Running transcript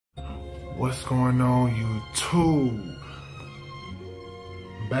What's going on, YouTube?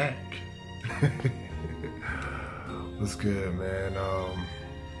 Back. What's good, man?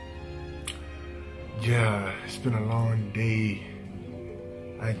 Yeah, it's been a long day.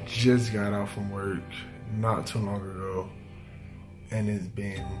 I just got off from work not too long ago, and it's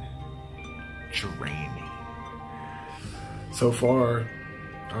been draining. So far,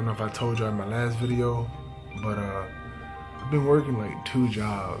 I don't know if I told you in my last video, but I've been working like 2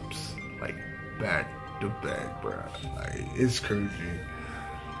 jobs, like back to back, bro. Like, it's crazy.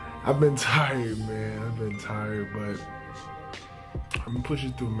 I've been tired, man. I've been tired, but I'm gonna push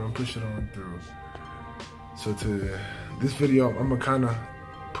it through, man. Push it on through. So to this video, I'm gonna kind of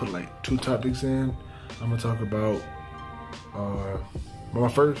put like 2 topics in. I'm gonna talk about, my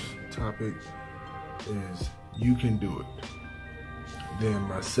first topic is you can do it. Then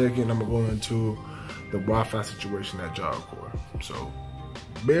my second, I'm gonna go into the Wi-Fi situation at Job Corp. So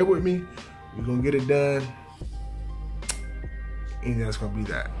bear with me, we're gonna get it done. And that's gonna be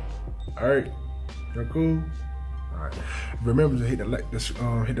that. All right, y'all cool? All right. Remember to hit the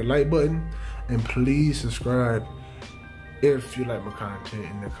like button, and please subscribe if you like my content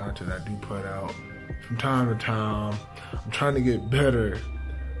and the content I do put out from time to time. I'm trying to get better,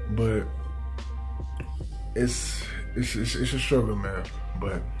 but it's a struggle, man.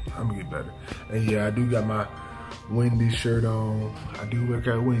 But I'm gonna get better. And yeah, I do got my Wendy's shirt on. I do work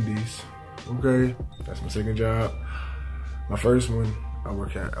at Wendy's. Okay, that's my second job. My first one, I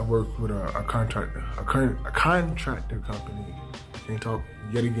work with a contractor company. I can't talk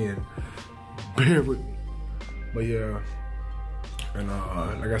yet again. Bear with me. But yeah, and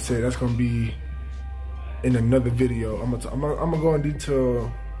like I said, that's gonna be in another video. I'm gonna go in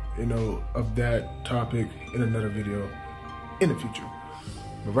detail, you know, of that topic in another video in the future.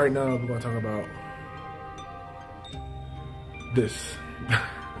 But right now, we're gonna talk about this.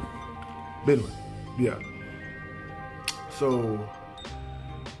 Big one, yeah. So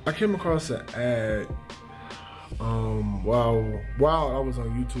I came across an ad while I was on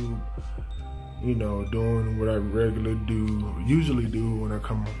YouTube, you know, doing what I usually do when I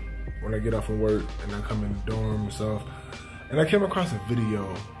get off from work and I come in the dorm and stuff. And I came across a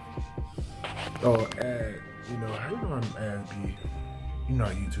video or ad, you know, how you know how ads be? You know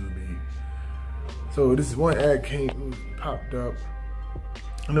how YouTube be. So this one ad popped up,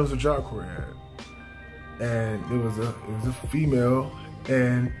 and it was a Job Corp ad. And it was a female,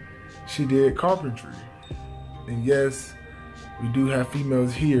 and she did carpentry. And yes, we do have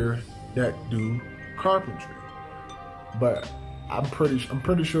females here that do carpentry, but I'm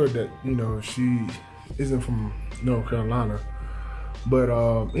pretty sure that, you know, she isn't from North Carolina. But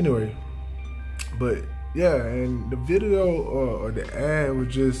anyway, but yeah, and the video or the ad was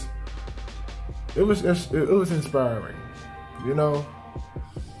just it was inspiring, you know,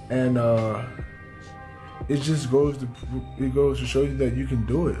 and it just goes to show you that you can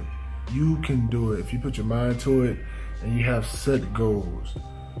do it. You can do it if you put your mind to it and you have set goals.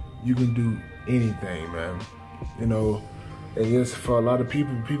 You can do anything, man. You know, and yes, for a lot of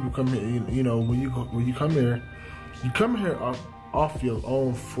people come here. You know, when you come here, off your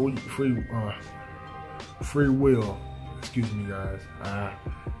own free will. Excuse me, guys.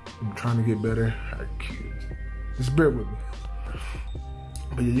 I'm trying to get better. Just bear with me.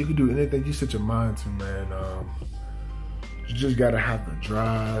 But yeah, you can do anything you set your mind to, man. You just gotta have the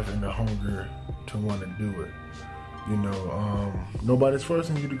drive and the hunger to want to do it. You know, nobody's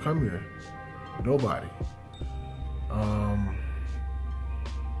forcing you to come here. Nobody.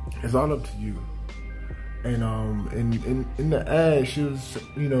 It's all up to you. And in the ad, she was,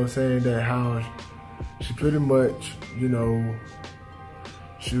 you know, saying that how she pretty much, you know,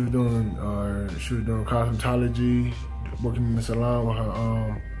 she was doing cosmetology, working in the salon with her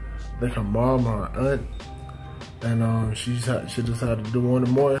I think her mom or her aunt, and she decided to do one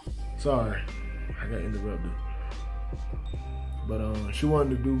more. Sorry, I got interrupted. But she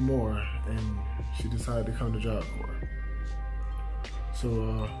wanted to do more, and she decided to come to Job Corp.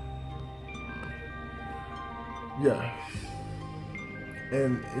 So yeah,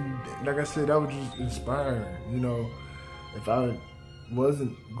 and like I said, that was just inspiring. You know, if I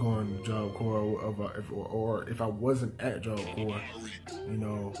wasn't going to Job Corp, or if I wasn't at Job Corp, you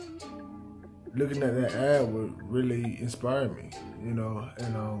know, looking at that ad would really inspire me. You know,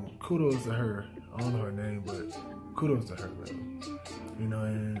 and kudos to her. I don't know her name, but kudos to her, man. You know,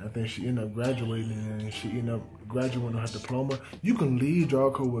 and I think she ended up graduating, and she ended up graduating on her diploma. You can leave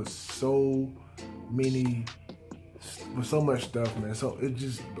Job Corp with so much stuff, man. So it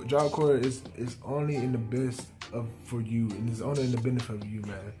just, Job Corp is only in the best for you, and it's only in the benefit of you,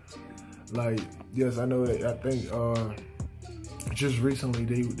 man. Like, yes, I know that. I think just recently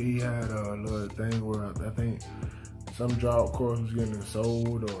they had a little thing where I think some Job Corp was getting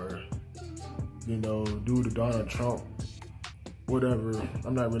sold, or due to Donald Trump, whatever.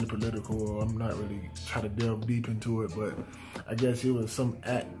 I'm not really political, or I'm not really trying to delve deep into it, but I guess it was some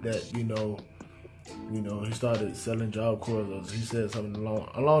act that he started selling Job Corps. He said something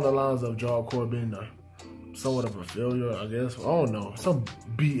along the lines of Job Corps being somewhat of a failure, I guess. I don't know, some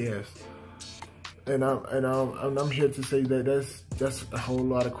BS. And I'm here to say that that's a whole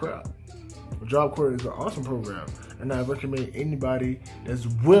lot of crap. Job Corps is an awesome program, and I recommend anybody that's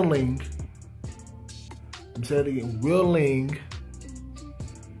willing. I'm saying it again, willing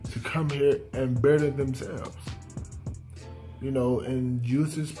to come here and better themselves. And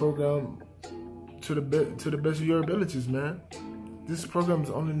use this program to the best of your abilities, man. This program is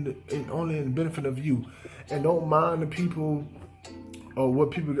only in the benefit of you, and don't mind the people or what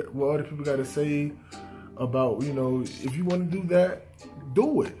other people got to say about. If you want to do that,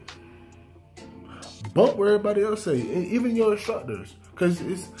 do it. Bump what everybody else say, and even your instructors, because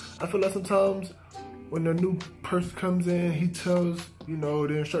I feel like sometimes when a new person comes in, he tells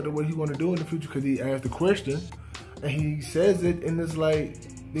the instructor what he want to do in the future because he asked the question, and he says it, and it's like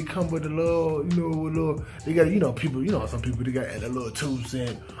they come with a little, they got, people, some people, they got a little 2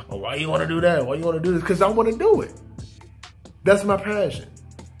 cents. Oh, why you want to do that? Why you want to do this? Because I want to do it. That's my passion.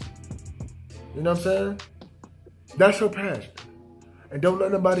 You know what I'm saying? That's your passion. And don't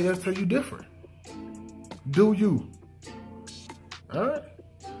let nobody else tell you different. Do you. All right?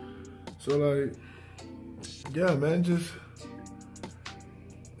 So, like, yeah, man,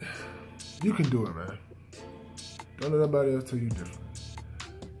 you can do it, man. Don't let nobody else tell you different.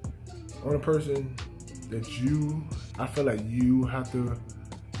 Only person that I feel like you have to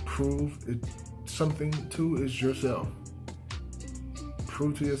prove something to is yourself.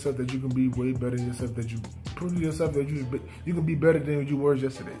 Prove to yourself that you can be way better than yourself. Prove to yourself that you can be better than you were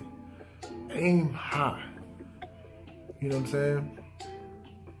yesterday. Aim high. You know what I'm saying?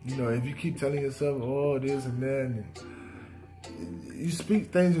 If you keep telling yourself, oh, this and that, and you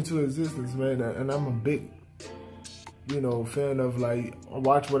speak things into existence, man. And I'm a big, fan of, like,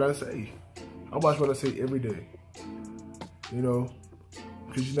 watch what I say. I watch what I say every day.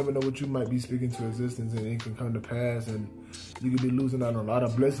 Because you never know what you might be speaking to existence, and it can come to pass, and you could be losing out on a lot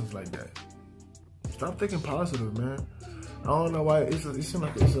of blessings like that. Stop thinking positive, man. I don't know why it seems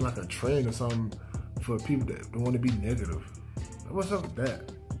like it's like a trend or something for people that want to be negative. What's up with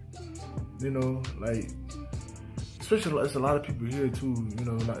that? Like, especially it's a lot of people here too.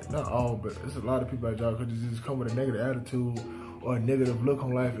 Like, not all, but it's a lot of people at job because they just come with a negative attitude or a negative look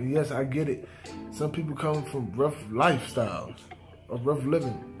on life. And yes, I get it. Some people come from rough lifestyles or rough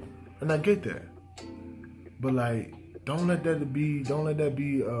living, and I get that. But, like, don't let that be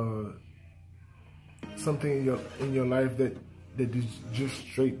something in your life that just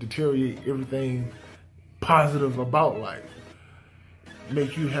straight deteriorate everything positive about life.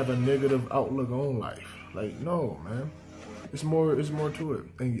 Make you have a negative outlook on life. Like, no, man. It's more to it.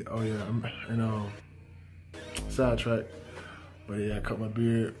 And sidetrack. But yeah, I cut my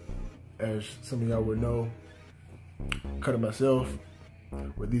beard, as some of y'all would know. Cut it myself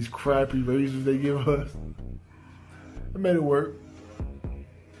with these crappy razors they give us. I made it work.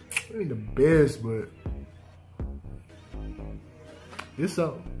 It ain't the best, but it's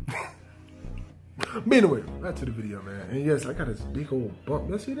something. But anyway, back to the video, man. And yes, I got this big old bump.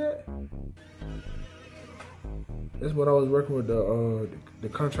 You see that? That's when I was working with the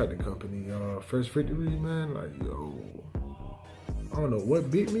contracting company, First Victory, man. Like, yo, I don't know what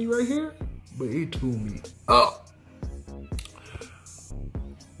beat me right here, but it threw me up.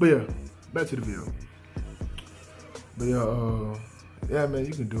 But yeah, back to the video. But yeah, man,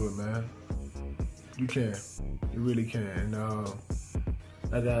 you can do it, man. You can. You really can.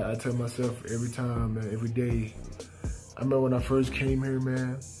 And I tell myself every time, man, every day. I remember when I first came here,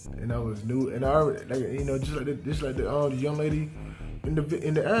 man, and I was new, and I already, like, just like the young lady in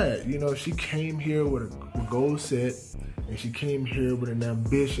the ad, she came here with a goal set, and she came here with an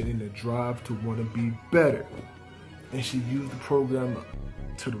ambition and a drive to want to be better, and she used the program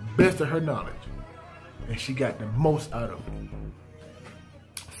to the best of her knowledge, and she got the most out of it.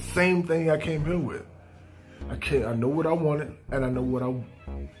 Same thing I came here with. I know what I wanted, and I know what I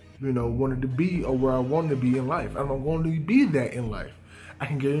wanted to be, or where I wanted to be in life. And I'm going to be that in life. I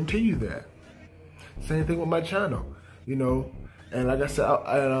can guarantee you that. Same thing with my channel, And like I said,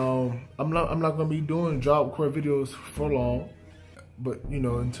 I'm not going to be doing Job Corps videos for long, but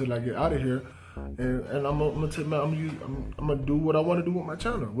until I get out of here, and I'm gonna do what I want to do with my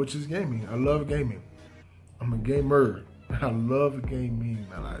channel, which is gaming. I love gaming. I'm a gamer. I love gaming,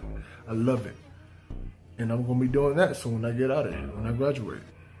 man. I love it. And I'm gonna be doing that soon when I get out of here, when I graduate.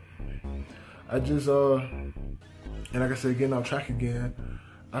 I just, and like I said, getting off track again,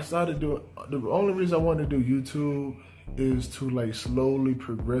 I started doing, the only reason I wanted to do YouTube is to like slowly,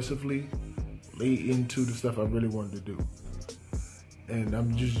 progressively lay into the stuff I really wanted to do. And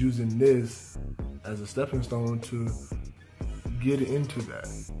I'm just using this as a stepping stone to get into that,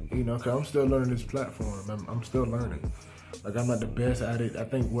 you know, cause I'm still learning this platform. I'm still learning. Like, I'm not the best at it. I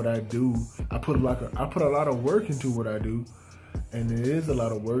think what I do, I put a lot of work into what I do, and it is a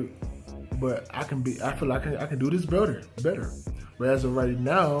lot of work. But I feel like I can do this better. But as of right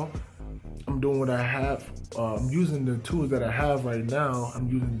now, I'm doing what I have. I'm using the tools that I have right now. I'm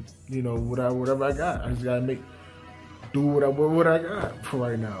using, you know, whatever I got. I just gotta do what I got for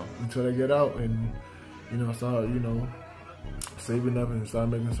right now until I get out and, you know, start, you know, saving up and start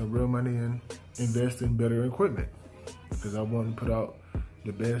making some real money and invest in better equipment. Because I want to put out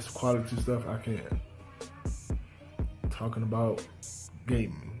the best quality stuff I can. Talking about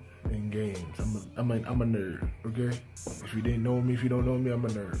gaming and games. I'm a nerd, okay? If you didn't know me, if you don't know me, I'm a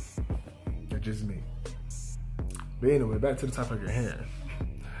nerd. That's just me. But anyway, back to the topic at hand.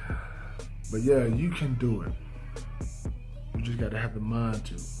 But yeah, you can do it. You just got to have the mind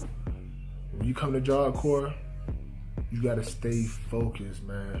to. When you come to Job Corps, you got to stay focused,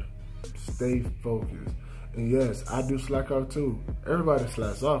 man. Stay focused. And yes, I do slack off too. Everybody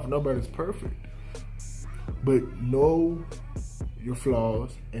slacks off. Nobody's perfect. But know your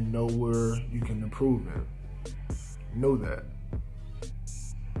flaws and know where you can improve in. Know that.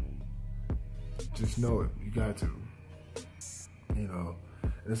 Just know it. You got to. You know,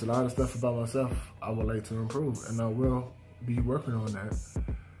 and there's a lot of stuff about myself I would like to improve, and I will be working on that.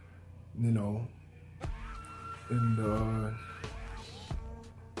 You know, in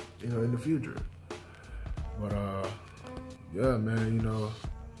the future. But yeah, man, you know,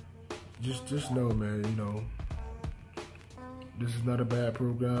 just know, man, you know, this is not a bad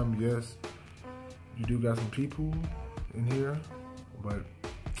program. Yes, you do got some people in here, but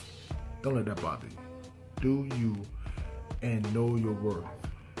don't let that bother you. Do you and know your worth.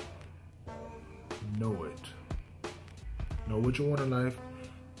 Know it. Know what you want in life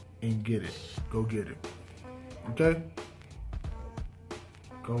and get it. Go get it. Okay?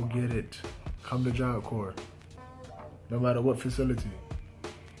 Go get it. Come to Job Corps. No matter what facility.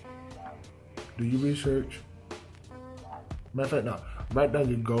 Do your research. Matter of fact, now, write down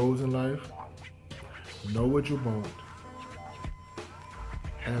your goals in life. Know what you want.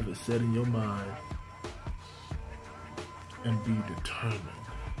 Have it set in your mind. And be determined.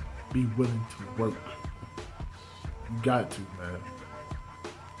 Be willing to work. You got to, man.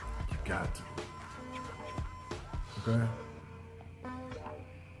 You got to. Okay?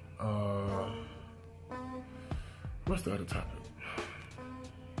 What's the other topic?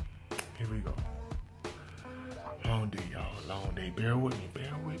 Here we go. Long day, y'all. Long day. Bear with me.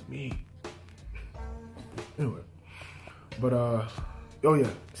 Bear with me. Anyway. But, oh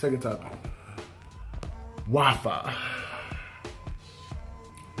yeah. Second topic. Wi-Fi.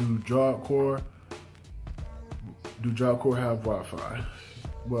 Do Job Corps have Wi-Fi?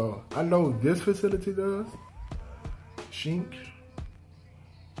 Well, I know this facility does. Shink.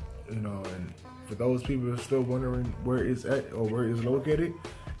 You know, and for those people who are still wondering where it's at or where it's located,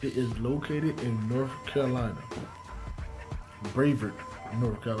 it is located in North Carolina. Brevard,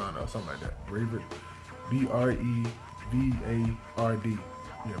 North Carolina, or something like that. Brevard. B-R-E-V-A-R-D.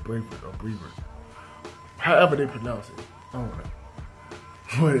 Yeah, Brevard or Brevard. However they pronounce it. I don't know.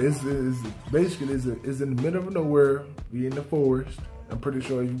 But it's basically in the middle of nowhere. We in the forest. I'm pretty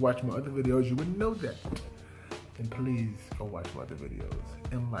sure if you watch my other videos, you would know that. And please go watch my other videos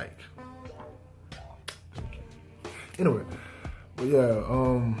and like. Thank you. Anyway, but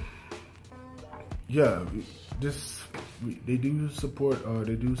yeah, they do support.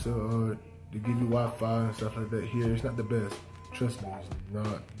 They give you Wi-Fi and stuff like that here. It's not the best. Trust me, it's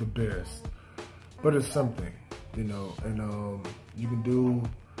not the best, but it's something, you know. And you can do,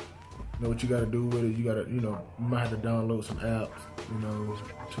 you know, what you gotta do with it. You gotta, you know, you might have to download some apps, you know,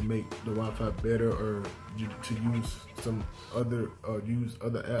 to make the Wi-Fi better, or to use some other, use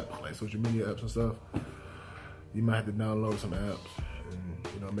other apps like social media apps and stuff. You might have to download some apps and,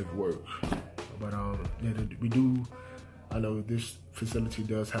 you know, make it work. But yeah, we do. I know this facility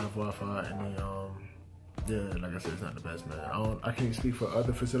does have Wi-Fi, and they, yeah, like I said, it's not the best, man. I can't speak for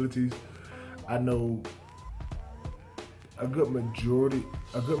other facilities. I know a good majority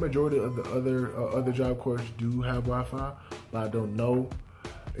of the other Job Corps do have Wi-Fi, but I don't know.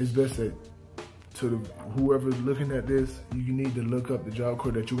 It's best that whoever's looking at this, you need to look up the Job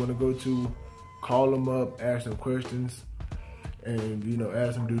Corps that you want to go to, call them up, ask them questions, and you know,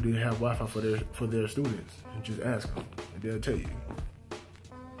 ask them, do they have Wi-Fi for their students? And just ask them, and they'll tell you.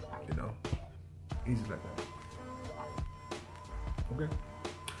 You know, easy like that. Okay.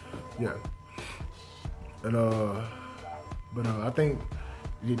 Yeah. And but I think,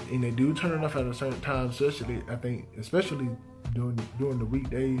 and they do turn it off at a certain time, especially I think, especially during the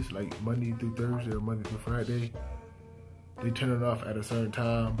weekdays, like Monday through Thursday or Monday through Friday. They turn it off at a certain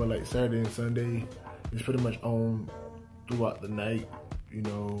time, but like Saturday and Sunday, it's pretty much on throughout the night, you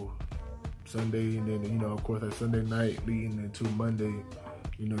know, Sunday, and then, you know, of course, that Sunday night leading into Monday,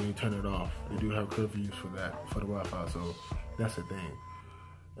 you know, they turn it off. They do have curfews for that, for the Wi-Fi, so that's the thing.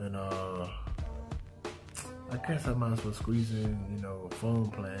 And I guess I might as well squeeze in, you know, phone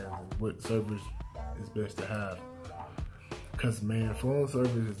plans and what service is best to have. Cause man, phone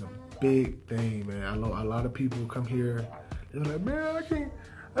service is a big thing, man. I know a lot of people come here, they're like, man,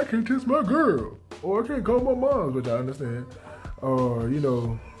 I can't text my girl, or I can't call my mom, which I understand, or you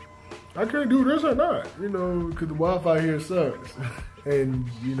know, I can't do this or not, you know, cause the Wi-Fi here sucks, and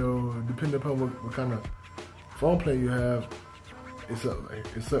you know, depending upon what kind of phone plan you have, it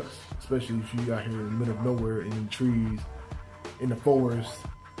sucks, especially if you out here in the middle of nowhere, in the trees, in the forest,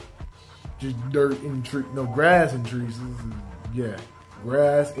 just dirt in tree, no grass and trees. Yeah,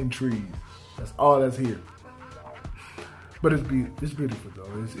 grass and trees. That's all that's here. But it's beautiful though.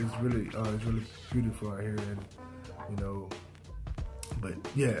 It's really beautiful out here, and you know. But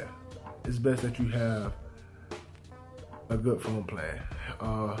yeah, it's best that you have a good phone plan.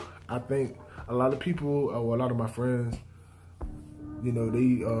 I think a lot of people, or a lot of my friends, you know,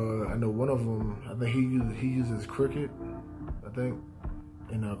 they I know one of them. I think he uses Cricket. I think,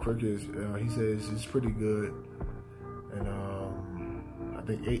 and Cricket, he says it's pretty good. And I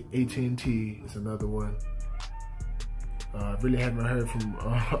think AT&T is another one. I really haven't heard from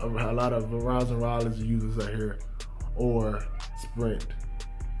a lot of Verizon wireless users out here, or Sprint.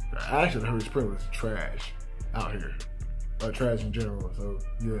 I actually heard Sprint was trash out here, trash in general. So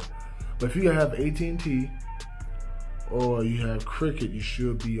yeah, but if you have AT&T or you have Cricket, you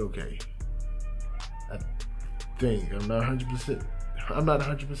should be okay. I think I'm not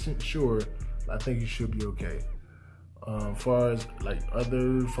 100% sure. But I think you should be okay. As far as like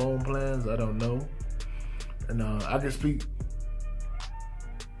other phone plans, I don't know. And I can speak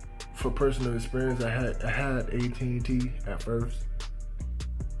for personal experience. I had AT&T at first,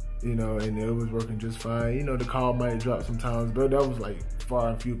 you know, and it was working just fine. You know, the call might drop sometimes, but that was like far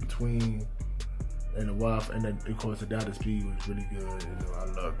and few between. And the Wi-Fi, and then, of course the data speed was really good. You know, I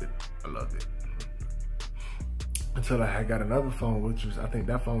loved it. Until I got another phone, which was, I think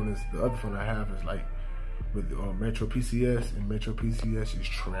that phone is, the other phone I have is like with Metro PCS, and Metro PCS is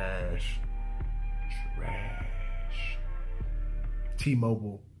trash.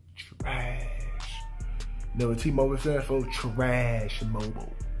 T-Mobile, trash. You know what T-Mobile stands for? Trash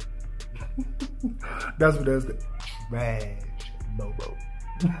mobile. That's what that's, trash mobile.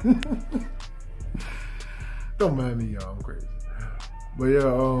 Don't mind me, y'all, I'm crazy. But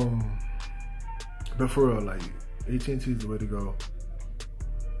yeah, but for real, like, AT&T is the way to go.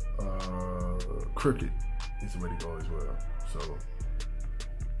 Cricket is the way to go as well. So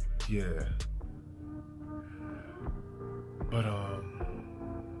yeah. But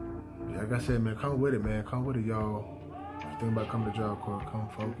yeah, like I said, man, come with it, man. Come with it, y'all. If you think about coming to Job Corp, come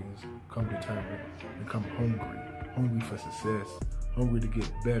focused, come determined, and come hungry. Hungry for success. Hungry to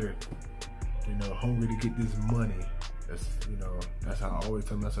get better. You know, hungry to get this money. That's, you know, that's how I always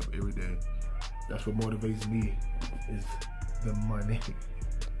tell myself every day. That's what motivates me, is the money.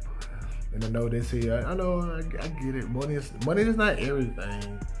 And I know they say, I know, I get it. Money is not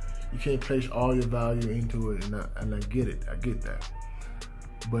everything. You can't place all your value into it, and I get it. I get that.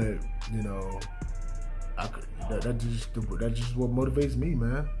 But you know, that's just what motivates me,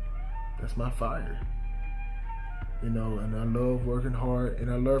 man. That's my fire. You know, and I love working hard,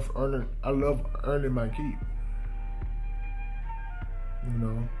 and I love earning my keep. You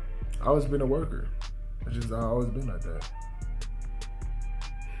know, I always been a worker. I've always been like that.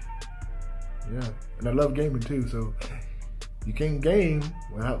 Yeah, and I love gaming too. So you can't game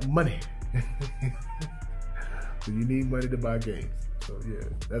without money. So you need money to buy games. So yeah,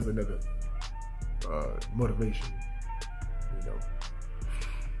 that's another motivation. You know.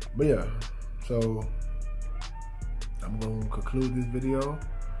 But yeah, so I'm gonna conclude this video,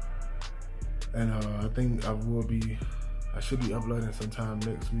 and I think I should be uploading sometime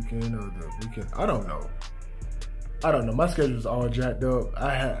next weekend or the weekend. I don't know. My schedule's all jacked up.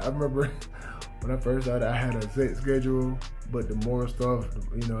 I remember when I first started, I had a set schedule, but the more stuff,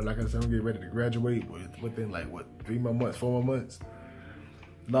 you know, like I said, I'm getting ready to graduate within like, what, 3 more months, 4 more months.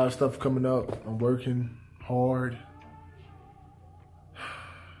 A lot of stuff coming up. I'm working hard,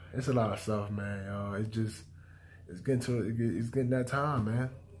 it's a lot of stuff, man, y'all. It's getting that time, man.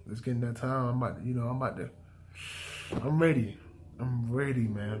 It's getting that time. I'm ready. I'm ready,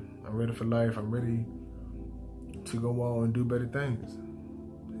 man. I'm ready for life. I'm ready to go on and do better things.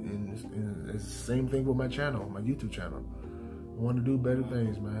 And it's the same thing with my channel, my YouTube channel. I want to do better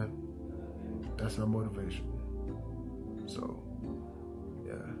things, man. That's my motivation. So,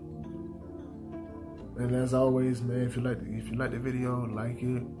 yeah. And as always, man, if you like the video, like it,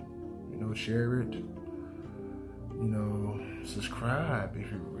 you know, share it, you know, subscribe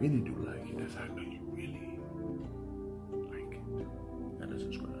if you really do like it. That's how I know you really like it. You gotta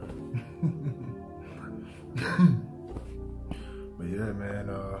subscribe. But yeah, man,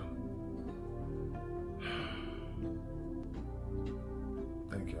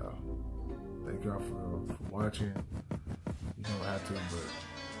 thank y'all. Thank y'all for watching. You don't have to, but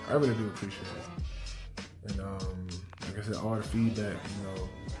I really do appreciate it. And like I said, all the feedback, you know,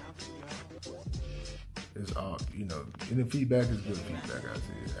 is all, you know, and the feedback is good feedback. I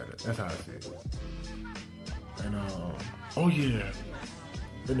see it. That's how I see it. And oh yeah,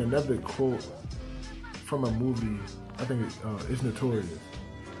 and another quote from a movie. I think it's Notorious.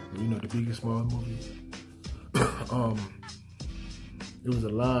 You know, the Biggie Smalls movie. It was a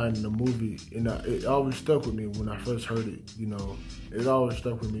line in the movie, and it always stuck with me when I first heard it. You know, it always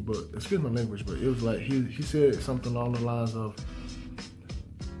stuck with me. But excuse my language, but it was like he said something along the lines of,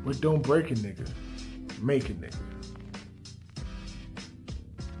 "But don't break a nigga, make a nigga."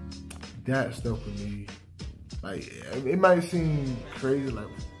 That stuck with me. Like, it might seem crazy, like,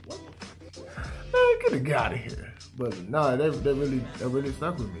 what? Man, get the guy out of here. But nah, that really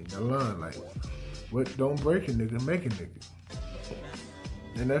stuck with me. That line, like, "What don't break a nigga, make a nigga."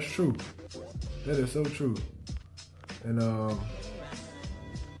 And that's true. That is so true. And I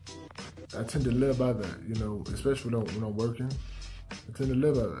tend to live by that, you know, especially when I'm working. I tend to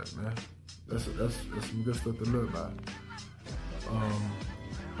live by that, man. That's some good stuff to live by.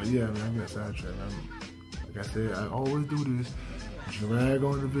 But yeah, man, I'm getting sidetracked. Like I said, I always do this, drag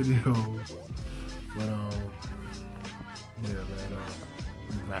on the video. But yeah, man,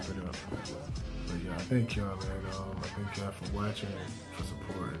 let me wrap it up. But yeah, I thank y'all, man. I thank y'all for watching and for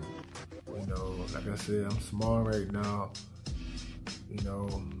supporting. You know, like I said, I'm small right now. You know,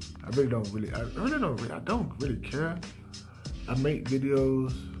 I don't really care. I make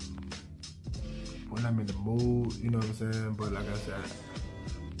videos when I'm in the mood, you know what I'm saying? But like I said,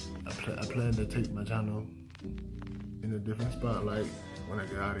 I plan to take my channel in a different spotlight when I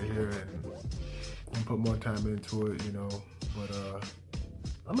get out of here and put more time into it, you know. But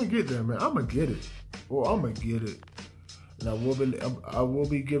I'm gonna get there, man. I'm gonna get it. Oh, I'm gonna get it. And I will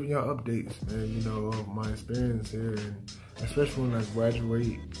be giving y'all updates, man, you know, of my experience here, and especially when I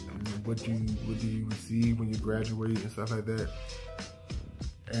graduate, and what do you receive when you graduate and stuff like that,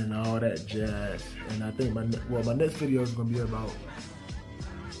 and all that jazz. And I think my next video is gonna be about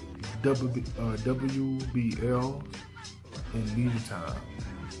WBL in leisure time,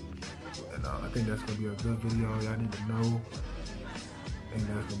 and I think that's gonna be a good video. Y'all need to know, and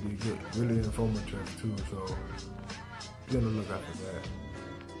that's gonna be good, really informative too. So be on the lookout for that.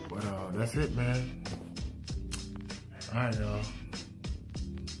 But that's it, man. All right, y'all.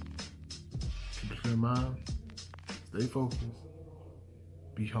 Keep a clear mind. Stay focused.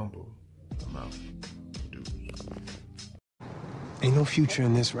 Be humble. I'm out. Dude. Ain't no future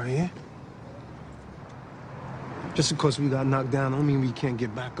in this right here. Just because we got knocked down don't mean we can't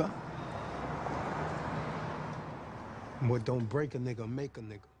get back up. What don't break a nigga, make a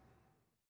nigga.